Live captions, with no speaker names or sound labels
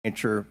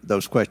answer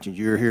those questions.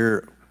 You're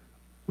here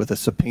with a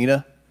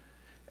subpoena,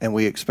 and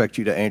we expect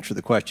you to answer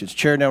the questions.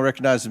 Chair now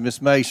recognizes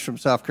Ms. Mace from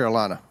South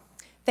Carolina.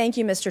 Thank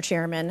you, Mr.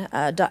 Chairman.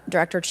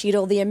 Director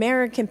Cheatle, the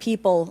American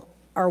people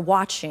are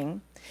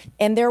watching,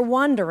 and they're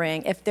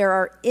wondering if there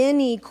are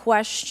any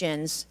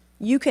questions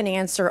you can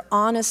answer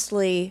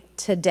honestly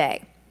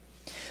today.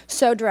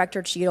 So,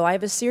 Director Cheatle, I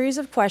have a series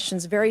of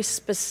questions, very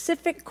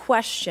specific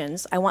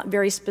questions. I want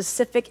very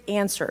specific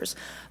answers.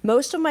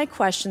 Most of my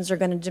questions are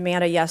going to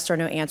demand a yes or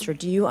no answer.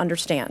 Do you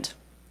understand?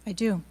 I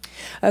do.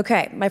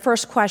 Okay, my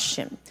first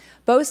question.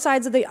 Both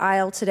sides of the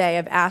aisle today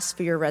have asked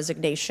for your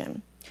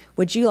resignation.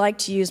 Would you like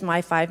to use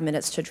my 5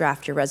 minutes to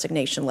draft your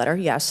resignation letter,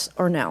 yes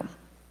or no?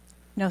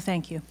 No,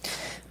 thank you.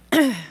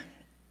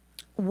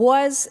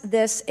 Was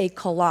this a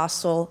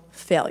colossal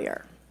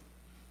failure?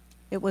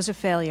 It was a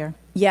failure.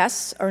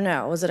 Yes or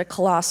no? Was it a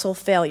colossal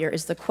failure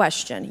is the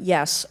question,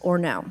 yes or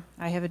no?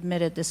 I have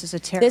admitted this is a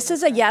terrible... This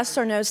is a yes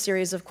or no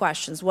series of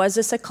questions. Was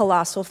this a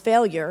colossal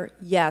failure,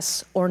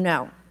 yes or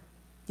no?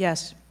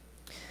 Yes.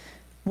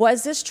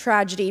 Was this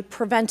tragedy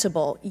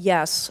preventable,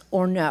 yes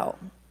or no?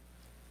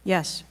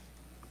 Yes.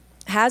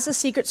 Has the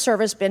Secret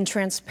Service been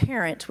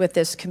transparent with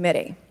this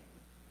committee?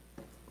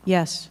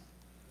 Yes.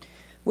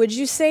 Would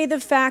you say the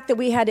fact that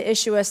we had to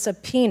issue a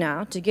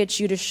subpoena to get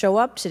you to show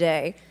up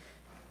today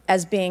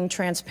as being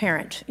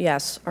transparent,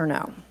 yes or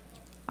no?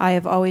 I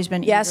have always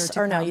been yes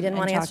or no. You didn't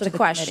want to answer the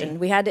question.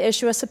 We had to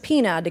issue a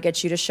subpoena to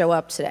get you to show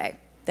up today.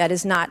 That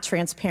is not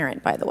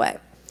transparent, by the way.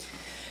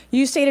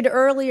 You stated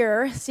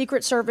earlier,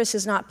 Secret Service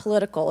is not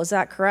political. Is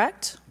that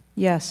correct?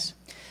 Yes.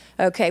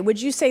 Okay. Would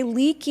you say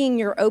leaking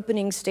your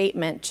opening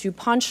statement to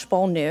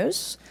Punchbowl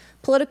News,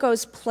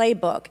 Politico's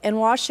Playbook, and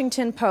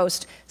Washington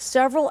Post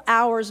several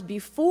hours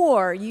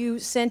before you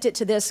sent it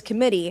to this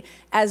committee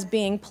as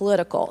being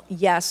political,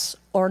 yes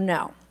or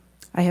no?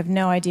 I have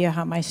no idea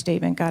how my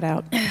statement got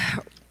out.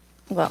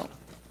 Well,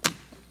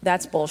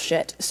 that's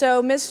bullshit.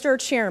 So, Mr.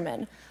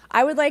 Chairman,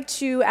 I would like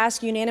to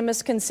ask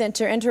unanimous consent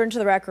to enter into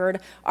the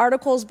record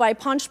articles by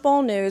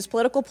Punchbowl News,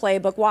 Political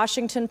Playbook,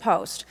 Washington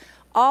Post,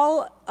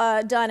 all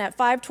done at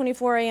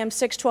 5:24 a.m.,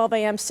 6:12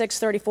 a.m.,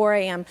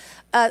 6:34 a.m.,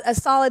 a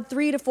solid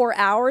 3 to 4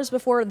 hours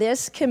before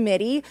this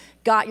committee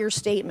got your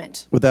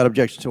statement. Without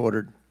objection, so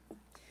ordered.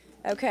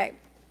 Okay.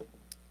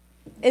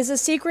 Is the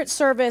Secret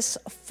Service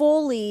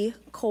fully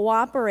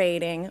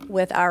cooperating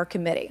with our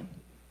committee?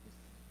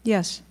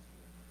 Yes.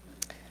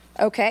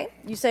 Okay.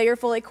 You say you're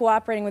fully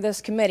cooperating with this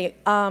committee.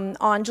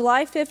 On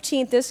July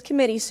 15th, this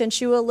committee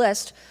sent you a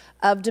list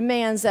of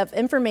demands of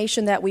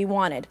information that we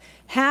wanted.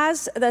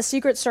 Has the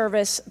Secret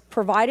Service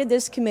provided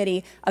this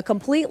committee a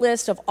complete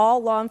list of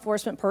all law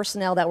enforcement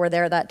personnel that were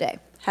there that day?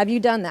 Have you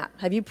done that?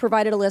 Have you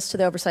provided a list to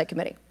the Oversight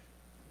Committee?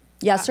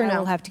 Yes or no? I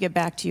will have to get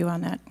back to you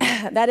on that.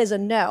 That is a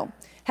no.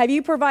 Have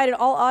you provided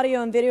all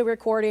audio and video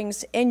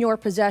recordings in your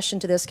possession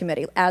to this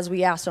committee, as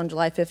we asked on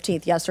July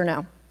 15th, yes or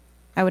no?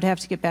 I would have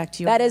to get back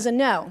to you. That is a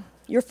no.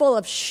 You're full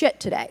of shit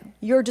today.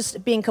 You're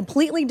just being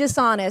completely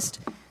dishonest.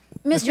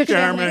 Mr.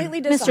 Chairman,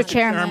 Mr.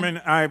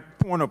 Chairman, I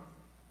want to.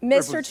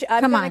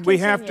 Come on. We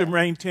have to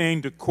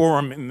maintain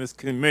decorum in this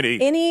committee,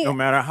 no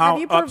matter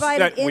how upset we get. Have you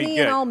provided any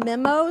and all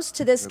memos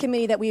to this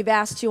committee that we've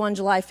asked you on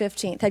July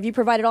 15th? Have you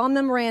provided all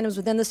memorandums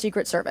within the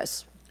Secret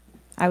Service?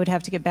 I would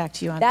have to get back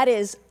to you on that. That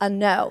is a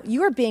no.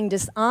 You are being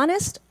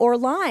dishonest or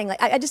lying.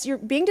 Like you're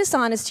being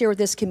dishonest here with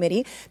this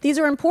committee. These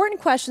are important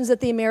questions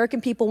that the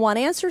American people want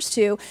answers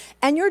to,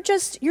 and you're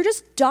just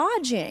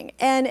dodging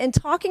and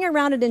talking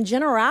around it in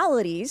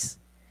generalities.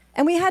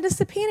 And we had to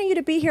subpoena you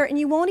to be here, and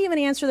you won't even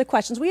answer the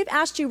questions. We have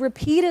asked you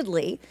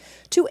repeatedly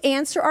to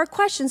answer our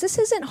questions. This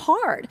isn't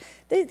hard.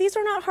 These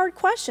are not hard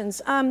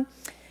questions.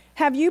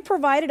 Have you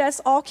provided us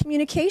all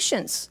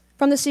communications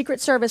from the Secret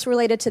Service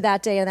related to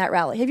that day and that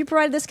rally? Have you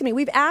provided this committee?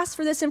 We've asked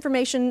for this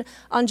information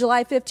on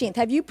July 15th.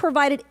 Have you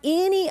provided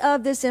any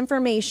of this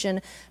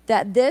information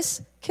that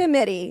this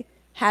committee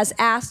has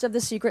asked of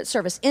the Secret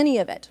Service? Any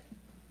of it?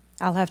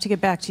 I'll have to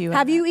get back to you.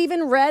 Have you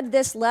even read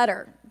this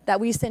letter that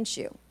we sent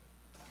you?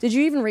 Did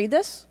you even read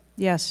this?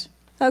 Yes.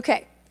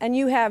 Okay. And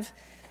you have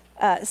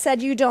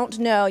said you don't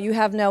know, you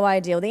have no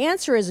idea. Well, the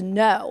answer is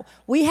no.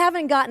 We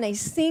haven't gotten a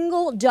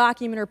single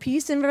document or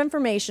piece of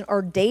information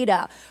or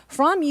data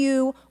from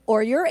you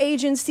or your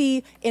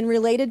agency in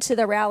related to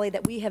the rally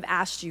that we have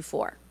asked you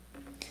for.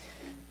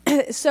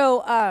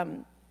 So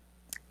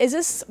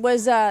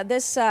was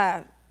this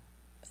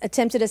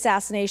attempted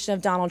assassination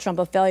of Donald Trump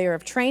a failure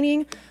of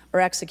training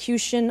or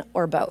execution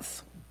or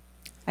both?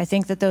 I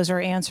think that those are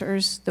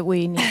answers that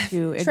we need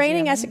to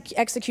Training,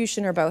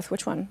 execution, or both?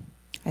 Which one?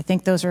 I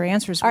think those are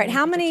answers. All right.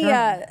 How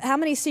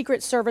many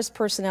Secret Service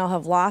personnel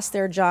have lost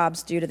their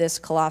jobs due to this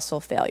colossal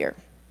failure?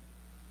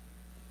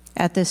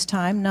 At this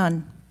time,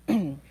 none.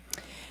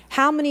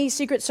 How many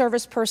Secret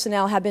Service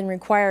personnel have been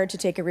required to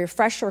take a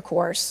refresher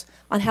course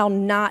on how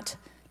not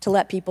to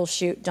let people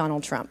shoot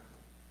Donald Trump?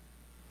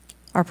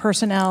 Our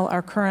personnel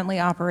are currently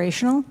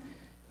operational.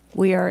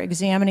 We are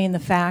examining the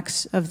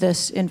facts of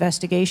this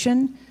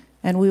investigation,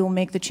 and we will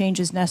make the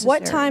changes necessary.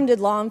 What time did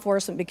law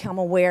enforcement become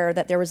aware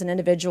that there was an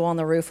individual on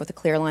the roof with a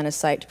clear line of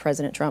sight to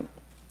President Trump?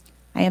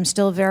 I am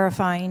still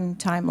verifying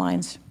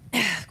timelines.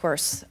 Of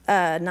course,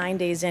 9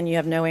 days in, you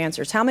have no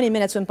answers. How many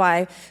minutes went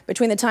by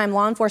between the time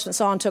law enforcement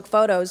saw and took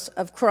photos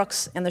of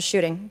crooks and the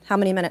shooting? How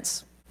many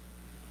minutes?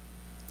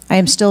 I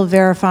am still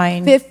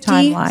verifying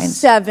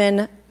timelines.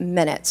 57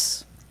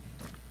 minutes.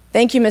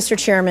 Thank you, Mr.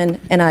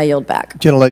 Chairman, and I yield back. Gentle